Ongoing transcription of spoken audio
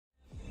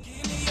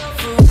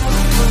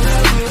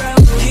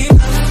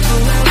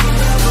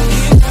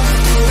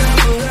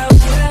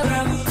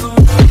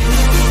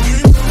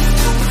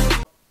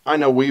I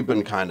know we've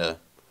been kind of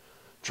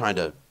trying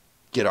to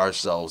get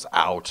ourselves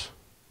out,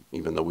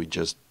 even though we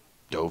just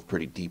dove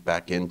pretty deep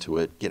back into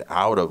it, get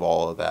out of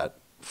all of that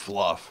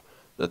fluff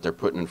that they're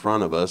putting in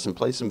front of us and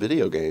play some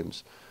video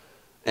games.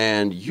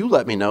 And you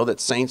let me know that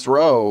Saints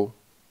Row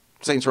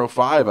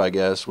 5, I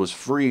guess, was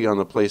free on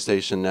the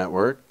PlayStation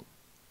Network.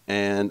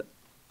 And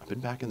I've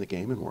been back in the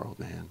gaming world,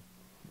 man.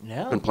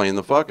 Yeah. Been playing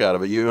the fuck out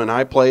of it. You and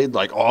I played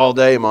like all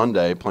day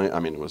Monday. I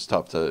mean, it was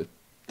tough to.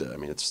 I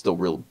mean, it's still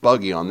real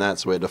buggy on that,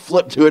 so we had to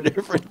flip to a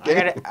different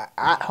game.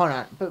 Hold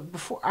on, but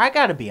before I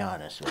gotta be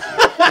honest with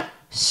you.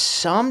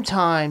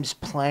 Sometimes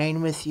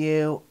playing with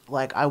you,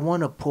 like I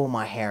want to pull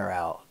my hair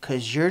out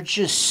because you're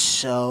just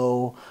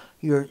so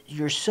you're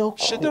so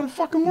Shit doesn't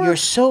fucking work. You're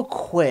so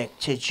quick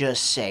to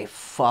just say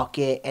fuck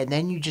it, and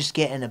then you just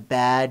get in a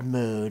bad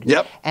mood.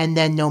 Yep. And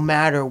then no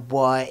matter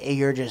what,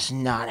 you're just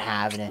not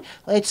having it.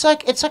 It's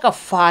like a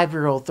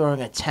 5-year-old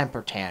throwing a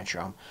temper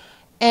tantrum.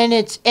 And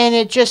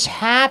it just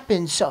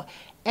happens so,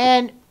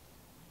 and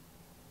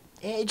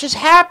it just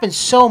happens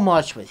so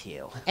much with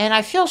you, and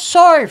I feel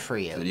sorry for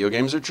you. Video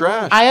games are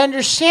trash. I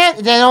understand.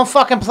 They don't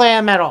fucking play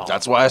them at all.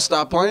 That's why I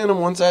stopped playing them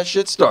once that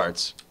shit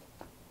starts.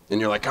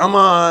 And you're like, come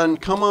on,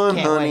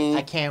 honey.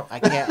 I can't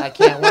win.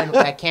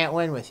 I can't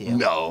win with you.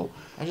 No.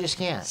 I just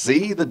can't.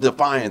 See the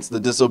defiance, the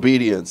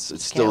disobedience.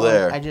 It's still Can't win.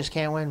 there. I just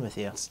can't win with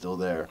you. It's still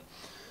there.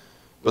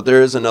 But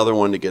there is another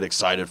one to get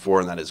excited for,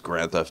 and that is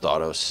Grand Theft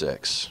Auto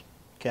 6.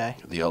 Okay.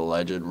 The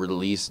alleged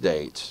release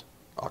date,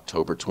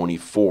 October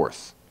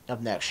 24th.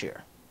 Of next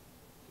year.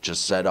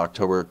 Just said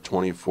October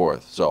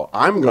 24th. So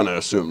I'm going to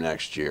assume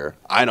next year.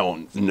 I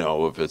don't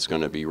know if it's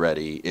going to be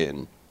ready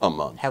in a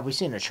month. Have we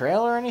seen a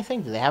trailer or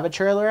anything? Do they have a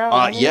trailer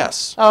out?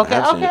 Yes. Oh, okay. I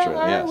have seen a Okay.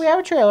 trailer, All right. yes. We have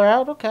a trailer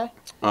out. Okay.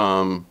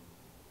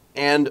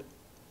 And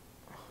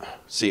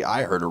see,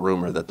 I heard a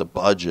rumor that the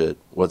budget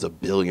was $1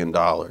 billion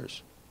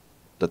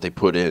that they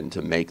put in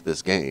to make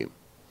this game.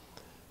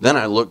 Then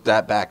I looked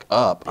that back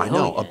up. I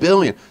know, $1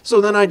 billion.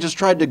 So then I just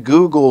tried to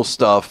Google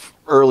stuff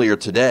earlier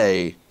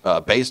today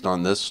based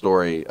on this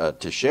story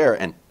to share,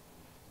 and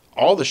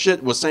all the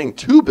shit was saying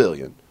 $2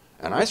 billion.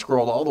 And I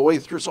scrolled all the way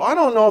through. So I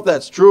don't know if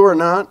that's true or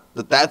not,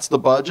 that that's the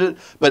budget,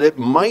 but it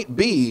might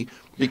be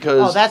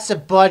because... Oh, that's the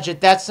budget.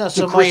 That's not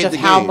so much of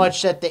how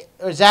much that they...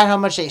 Is that how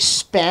much they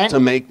spent? To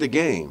make the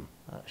game.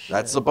 Oh, shit.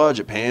 That's the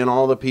budget. Paying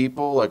all the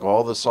people, like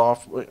all the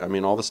software, I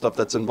mean, all the stuff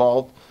that's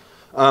involved.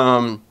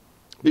 And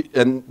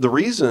the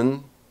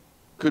reason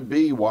could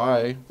be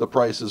why the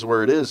price is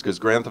where it is, because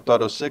Grand Theft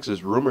Auto 6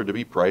 is rumored to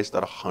be priced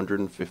at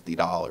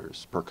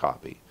 $150 per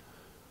copy.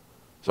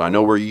 So I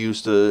know we're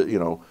used to, you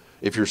know,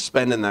 if you're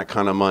spending that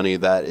kind of money,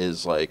 that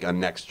is like a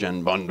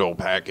next-gen bundle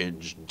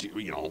package,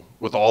 you know,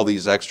 with all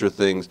these extra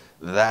things.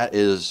 That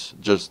is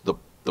just the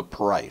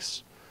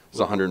price.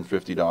 It's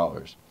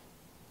 $150.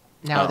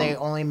 Now, are they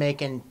only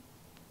making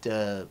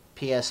the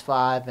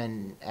PS5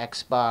 and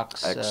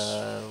Xbox,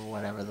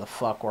 whatever the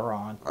fuck we're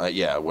on?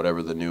 Yeah,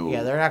 whatever the new...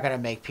 Yeah, they're not going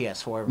to make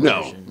PS4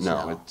 No, versions.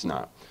 no, it's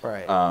not.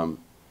 Right.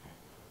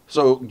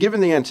 So,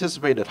 given the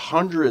anticipated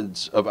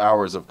hundreds of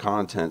hours of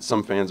content,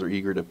 some fans are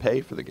eager to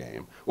pay for the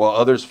game, while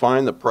others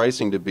find the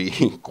pricing to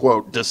be,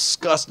 quote,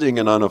 disgusting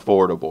and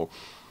unaffordable.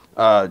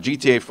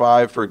 GTA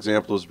 5, for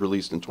example, was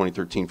released in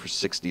 2013 for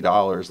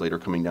 $60, later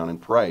coming down in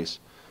price.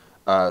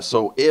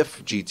 So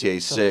if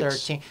GTA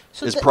 6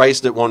 is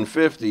priced at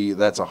 $150,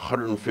 that's a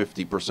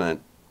 150%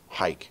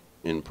 hike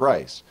in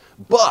price.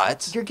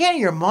 But you're getting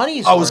your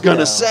money's worth. I was going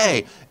to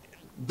say,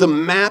 the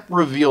map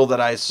reveal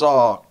that I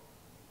saw,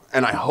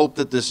 and I hope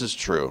that this is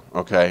true,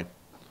 okay,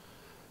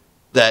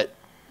 that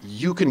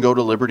you can go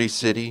to Liberty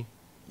City,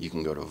 you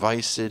can go to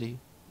Vice City,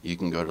 you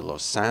can go to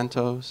Los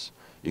Santos,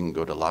 you can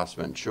go to Las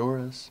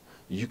Venturas,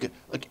 you can,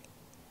 like,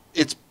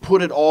 it's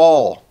put it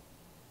all,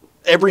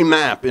 every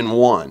map in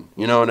one,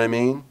 you know what I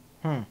mean?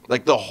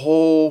 Like the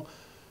whole,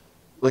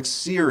 like,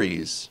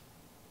 series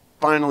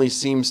finally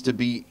seems to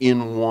be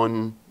in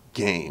one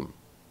game.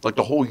 Like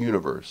the whole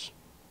universe,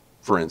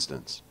 for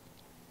instance,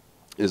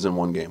 is in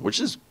one game, which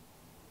is,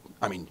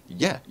 I mean,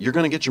 yeah, you're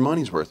going to get your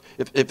money's worth.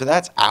 If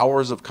that's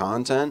hours of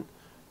content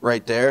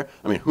right there,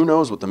 I mean, who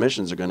knows what the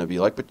missions are going to be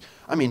like. But,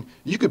 I mean,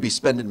 you could be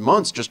spending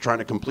months just trying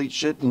to complete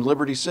shit in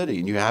Liberty City,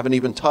 and you haven't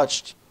even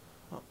touched,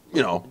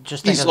 you know,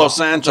 East Los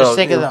Santos. Just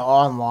think of the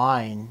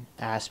online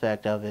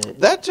aspect of it.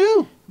 That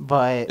too.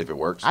 But if it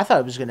works. I thought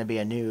it was going to be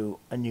a new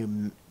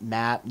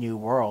map, new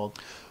world.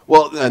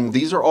 Well, and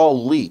these are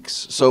all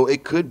leaks, so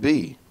it could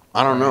be.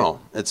 I don't know.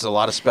 It's a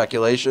lot of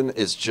speculation.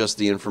 It's just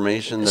the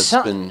information that's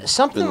been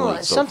something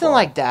leaked so something far.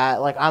 like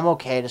that. Like, I'm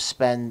okay to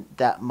spend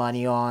that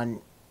money on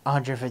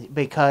 150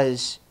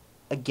 because,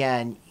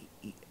 again,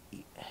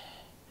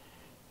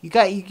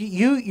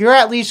 you're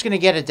at least going to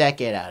get a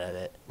decade out of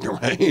it.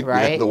 Right.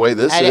 Right. The way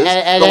this at is.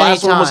 The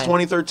last one was time.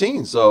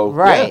 2013, so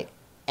right.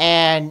 Yeah.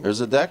 And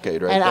there's a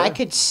decade right and there. I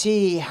could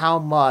see how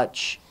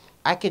much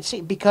I could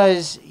see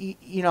because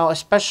you know,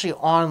 especially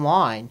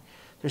online,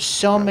 there's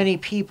so many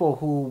people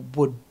who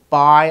would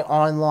buy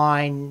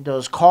online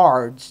those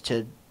cards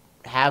to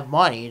have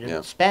money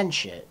to spend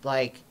shit.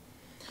 Like,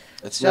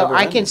 It's so never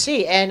I ending. can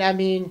see, and I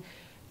mean,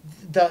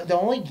 The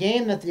only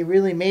game that they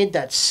really made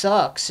that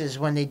sucks is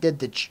when they did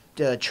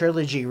the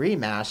trilogy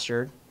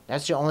remastered.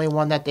 That's the only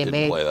one that they Didn't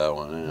made. play that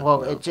one. Yeah,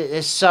 Well, no.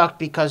 it sucked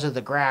because of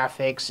the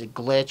graphics, it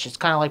glitched. It's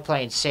kind of like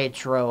playing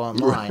Saints Row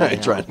Online. Right, you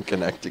know? trying to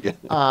connect again.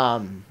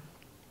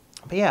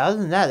 But yeah, other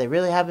than that, they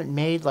really haven't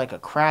made like a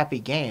crappy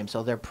game,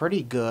 so they're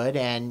pretty good.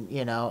 And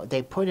you know,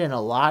 they put in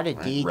a lot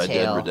of detail. Red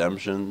Dead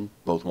Redemption,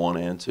 both 1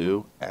 and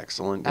 2,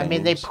 excellent games. I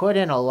mean, they put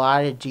in a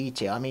lot of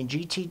detail. I mean,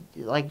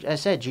 like I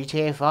said,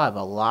 GTA 5,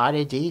 a lot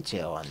of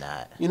detail on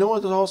that. You know what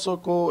is also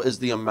cool is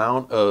the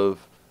amount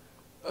of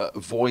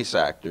voice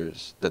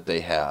actors that they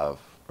have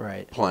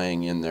Right.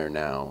 playing in there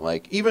now.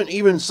 Like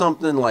even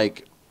something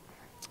like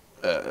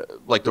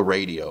the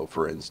radio,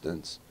 for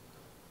instance.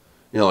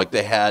 You know, like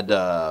they had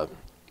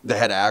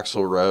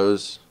Axl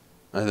Rose,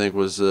 I think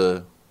was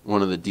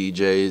one of the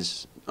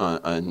DJs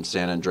in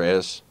San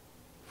Andreas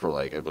for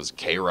like it was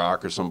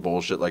K-Rock or some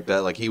bullshit like that.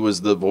 Like he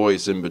was the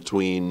voice in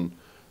between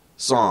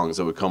songs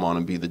that would come on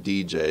and be the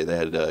DJ. They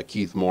had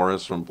Keith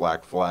Morris from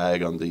Black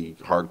Flag on the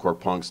hardcore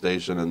punk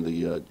station in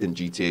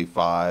GTA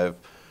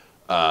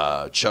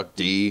 5. Chuck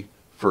D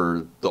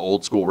for the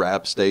old school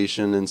rap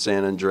station in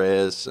San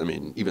Andreas. I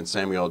mean, even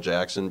Samuel L.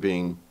 Jackson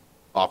being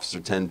Officer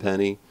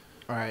Tenpenny,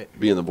 Right.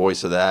 being the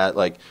voice of that.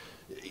 Like,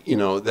 you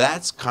know,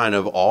 that's kind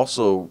of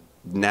also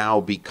now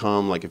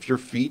become like if you're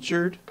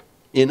featured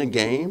in a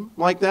game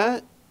like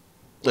that,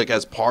 like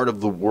as part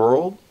of the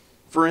world,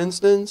 for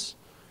instance,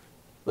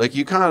 like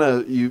you're kind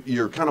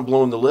of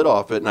blowing the lid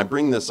off it. And I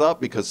bring this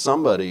up because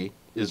somebody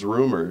is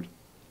rumored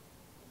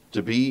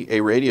to be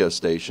a radio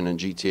station in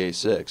GTA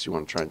 6. You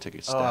want to try and take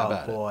a stab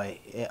at Oh boy,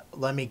 yeah,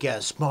 let me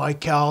guess,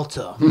 Mike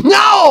Alta. it?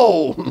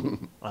 No!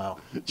 Oh.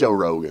 Joe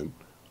Rogan.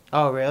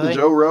 Oh The really?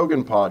 Joe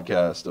Rogan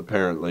podcast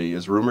apparently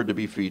is rumored to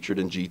be featured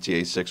in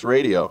GTA 6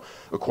 radio.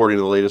 According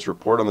to the latest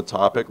report on the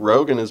topic,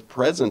 Rogan is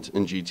present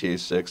in GTA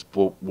 6,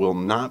 but will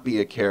not be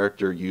a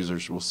character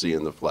users will see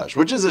in the flesh,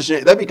 which is a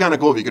shame. That'd be kind of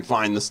cool if you could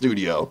find the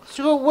studio.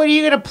 So what are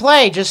you gonna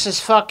play? Just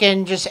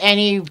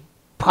any Well,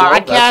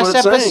 podcast that's what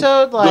it's saying.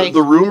 episode? Like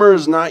The rumor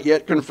is not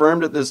yet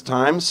confirmed at this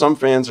time. Some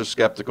fans are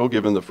skeptical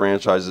given the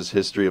franchise's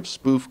history of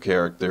spoof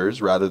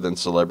characters rather than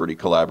celebrity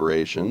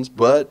collaborations,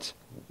 but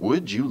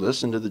would you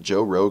listen to the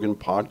Joe Rogan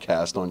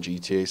podcast on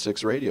GTA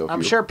 6 radio?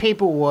 I'm sure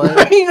people would.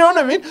 You know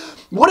what I mean?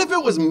 What if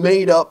it was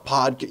made up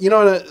podcast? You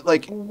know what I,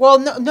 like? Well,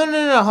 no. Hold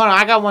on.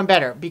 I got one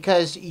better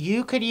because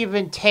you can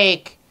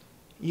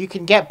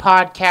get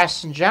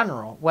podcasts in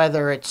general,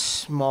 whether it's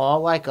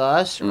small like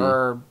us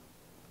or,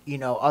 you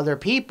know, other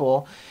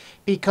people,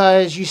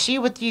 because you see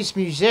with these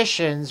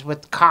musicians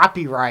with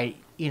copyright,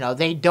 you know,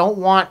 they don't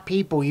want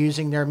people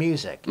using their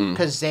music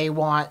because they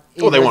want.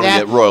 Well, they want to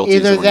get royalties.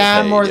 Either when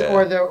them they pay,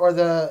 yeah. or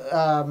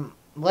the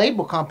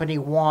label company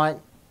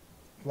want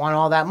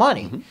all that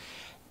money,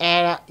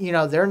 and you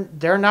know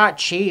they're not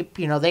cheap.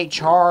 You know they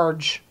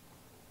charge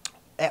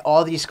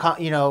all these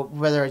you know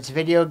whether it's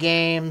video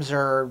games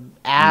or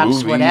apps,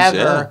 Movies, whatever,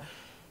 yeah.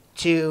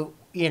 to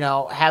you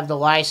know have the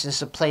license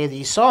to play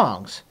these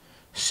songs.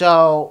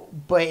 So,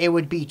 but it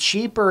would be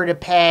cheaper to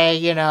pay,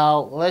 you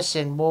know,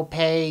 listen, we'll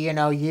pay, you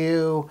know,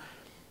 you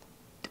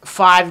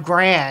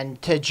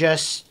 $5,000 to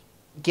just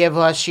give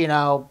us, you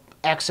know,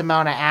 X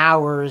amount of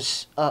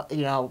hours, you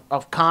know,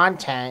 of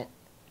content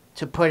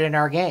to put in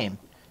our game.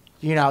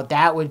 You know,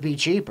 that would be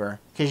cheaper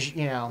because,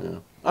 you know.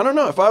 Yeah. I don't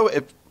know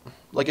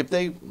if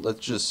they, let's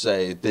just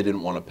say they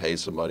didn't want to pay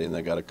somebody and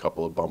they got a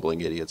couple of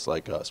bumbling idiots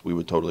like us, we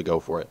would totally go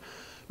for it.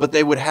 But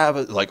they would have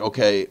it like,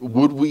 okay,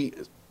 would we?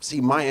 See,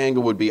 my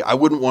angle would be I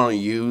wouldn't want to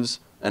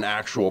use an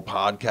actual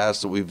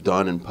podcast that we've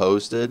done and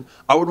posted.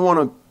 I would want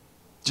to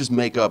just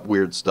make up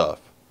weird stuff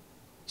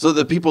so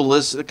that people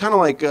listen, kind of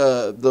like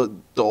the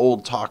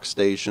old talk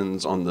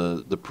stations on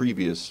the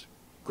previous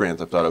Grand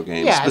Theft Auto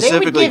games. Yeah,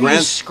 specifically they would give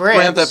you scripts.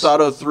 Grand Theft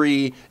Auto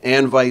 3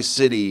 and Vice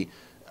City.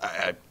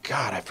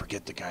 God, I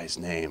forget the guy's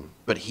name,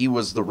 but he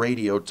was the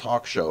radio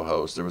talk show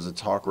host. There was a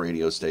talk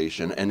radio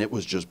station, and it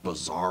was just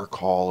bizarre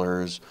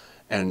callers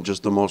and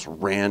just the most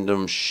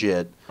random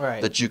shit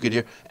Right. that you could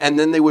hear. And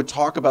then they would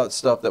talk about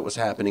stuff that was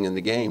happening in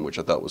the game, which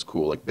I thought was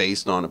cool, like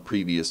based on a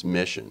previous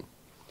mission.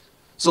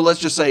 So let's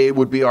just say it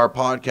would be our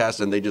podcast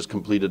and they just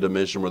completed a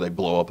mission where they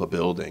blow up a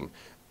building.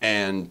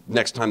 And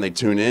next time they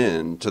tune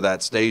in to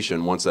that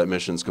station, once that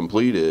mission's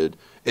completed,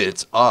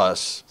 it's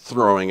us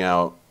throwing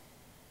out,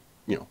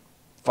 you know,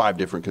 5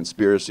 different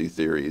conspiracy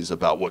theories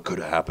about what could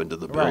have happened to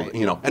the building, Right.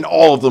 you know, and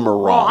all of them are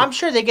wrong. Well, I'm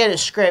sure they get a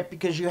script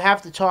because you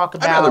have to talk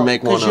about. rather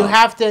make one because you up.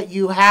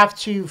 have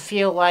to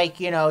feel like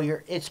you know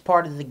it's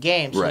part of the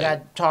game. So Right. you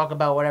got to talk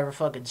about whatever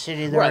fucking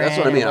city they're Right, in. that's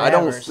what I mean. or I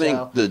don't whatever, think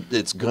so. that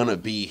it's gonna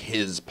be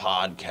his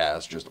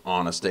podcast just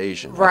on a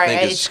station. I Right,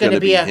 think it's going to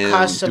be a him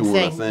custom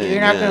doing a thing.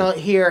 You're not yeah. going to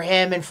hear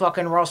him and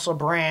fucking Russell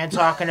Brand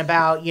talking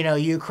about you know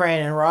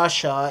Ukraine and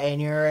Russia, and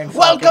you're in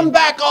Welcome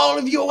back, all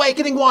of you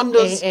awakening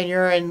wonders. and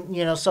you're in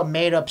you know some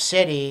made up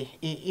city.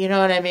 You know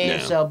what I mean? Yeah.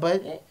 So,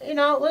 but you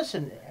know,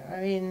 listen.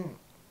 I mean,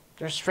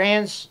 there's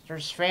fans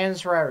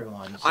for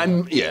everyone.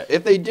 So.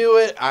 If they do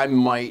it, I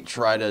might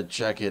try to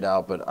check it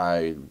out, but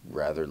I'd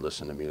rather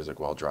listen to music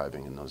while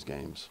driving in those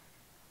games.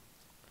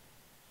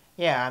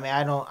 Yeah, I mean,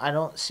 I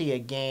don't see a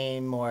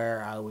game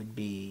where I would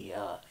be.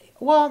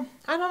 Well,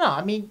 I don't know.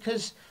 I mean,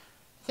 because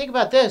think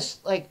about this,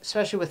 like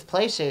especially with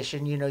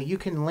PlayStation, you know, you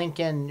can link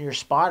in your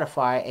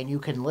Spotify and you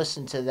can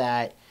listen to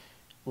that,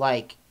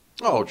 like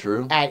Oh,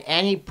 true. at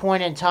any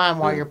point in time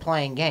while Yeah. you're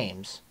playing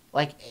games.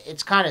 Like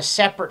it's kind of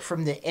separate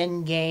from the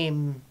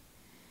in-game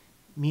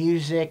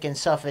music and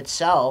stuff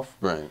itself.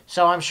 Right.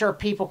 So I'm sure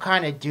people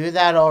kind of do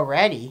that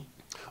already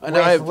And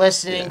with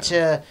listening yeah.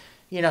 to,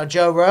 you know,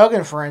 Joe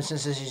Rogan, for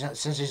instance,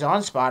 since he's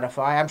on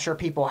Spotify. I'm sure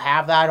people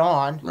have that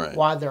on Right.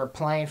 while they're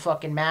playing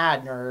fucking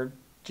Madden or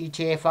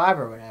GTA 5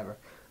 or whatever.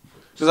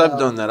 Because I've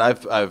done that.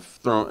 I've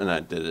thrown, and I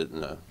did it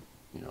in a,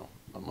 you know,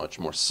 a much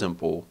more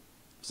simple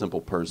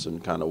person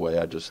kind of way.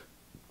 I just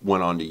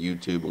went onto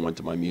YouTube and went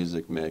to my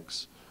music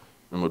mix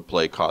and would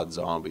play COD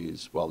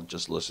Zombies while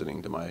just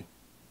listening to my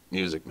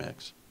music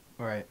mix.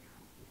 Right.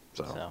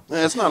 So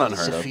yeah, it's not It's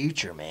unheard the of.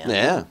 future, man.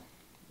 Yeah,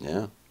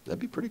 yeah, that'd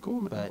be pretty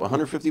cool, man. But-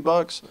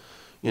 $150,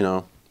 you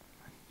know.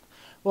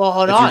 Well,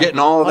 hold If on. you're getting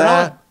all of Hold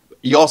that, on.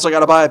 you also got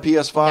to buy a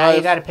PS5. Now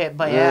you got to pay,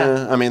 but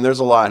yeah. I mean, there's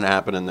a lot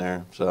happening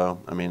there. So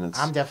I mean, it's.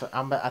 I think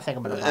I'm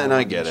gonna. buy And I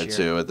one get this it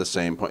year. too. At the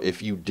same point,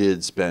 if you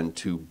did spend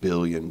 $2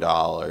 billion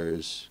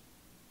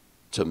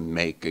to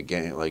make a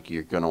game, like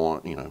you're gonna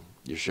want, you know,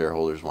 your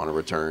shareholders want a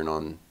return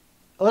on.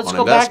 Let's on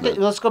go back to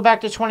investment. let's go back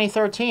to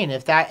 2013.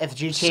 If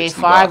GTA 60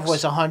 5 bucks.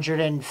 was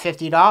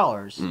 $150,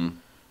 Mm.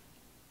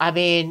 I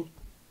mean,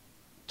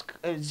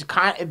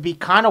 it'd be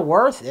kind of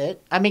worth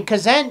it. I mean,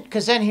 because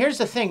then here's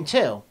the thing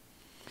too,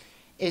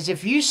 is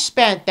if you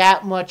spent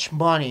that much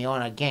money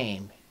on a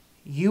game,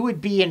 you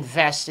would be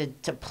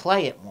invested to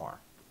play it more.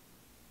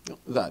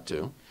 That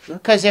too. Sure.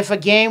 Because if a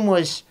game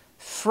was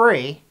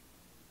free,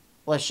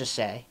 let's just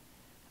say,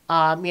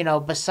 you know,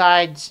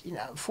 besides, you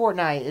know,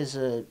 Fortnite is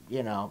a,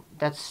 you know,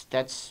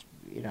 that's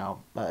you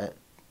know,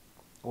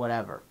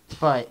 whatever.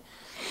 But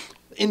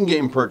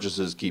In-game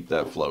purchases keep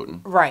that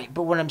floating. right,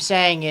 but what I'm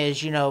saying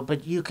is, you know,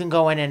 but you can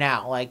go in and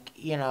out. Like,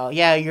 you know,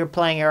 yeah, you're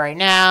playing it right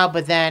now,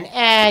 but then,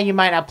 you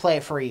might not play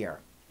it for a year.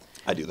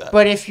 I do that.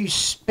 But if you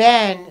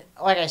spend,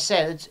 like I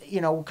said, it's,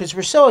 you know, because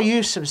we're so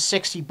used to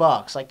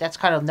 $60, like that's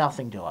kind of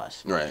nothing to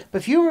us. Right. But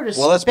if you were to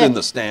Well, that's spend, been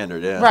the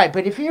standard, yeah. right,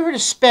 but if you were to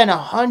spend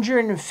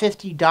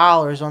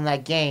 $150 on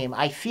that game,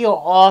 I feel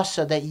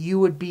also that you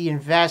would be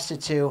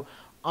invested to,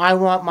 I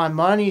want my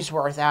money's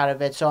worth out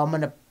of it, so I'm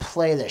going to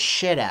play the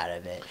shit out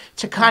of it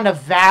to kind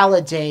of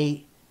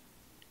validate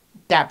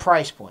that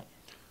price point.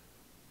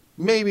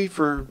 Maybe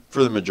for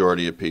the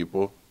majority of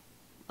people.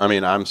 I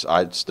mean,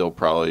 I'd still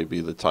probably be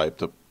the type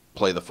to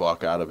play the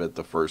fuck out of it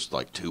the first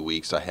like 2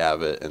 weeks I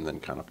have it, and then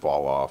kind of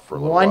fall off for a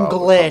little One while. but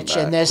come glitch,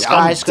 back. and this Yeah,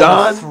 guy's I'm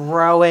going to done.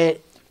 throw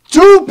it.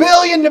 $2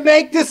 billion to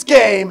make this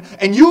game,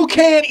 and you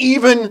can't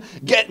even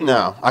get.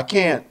 No, I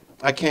can't.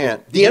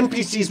 The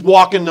NPC's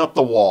walking up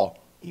the wall.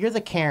 You're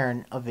the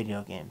Karen of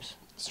video games.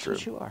 It's That's true.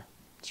 what you are.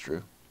 It's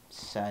true.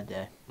 Sad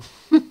day.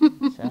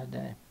 Sad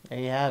day. There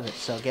you have it.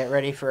 So get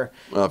ready for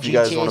Well, if you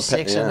guys GTA wanna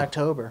 6 pay- in yeah.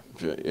 October.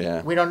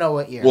 Yeah. We don't know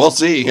what year. We'll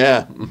see.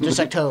 Yeah. Just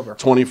October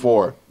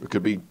 24. It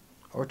could be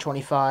or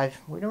 25.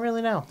 We don't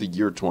really know. the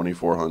year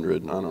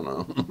 2400. I don't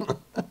know.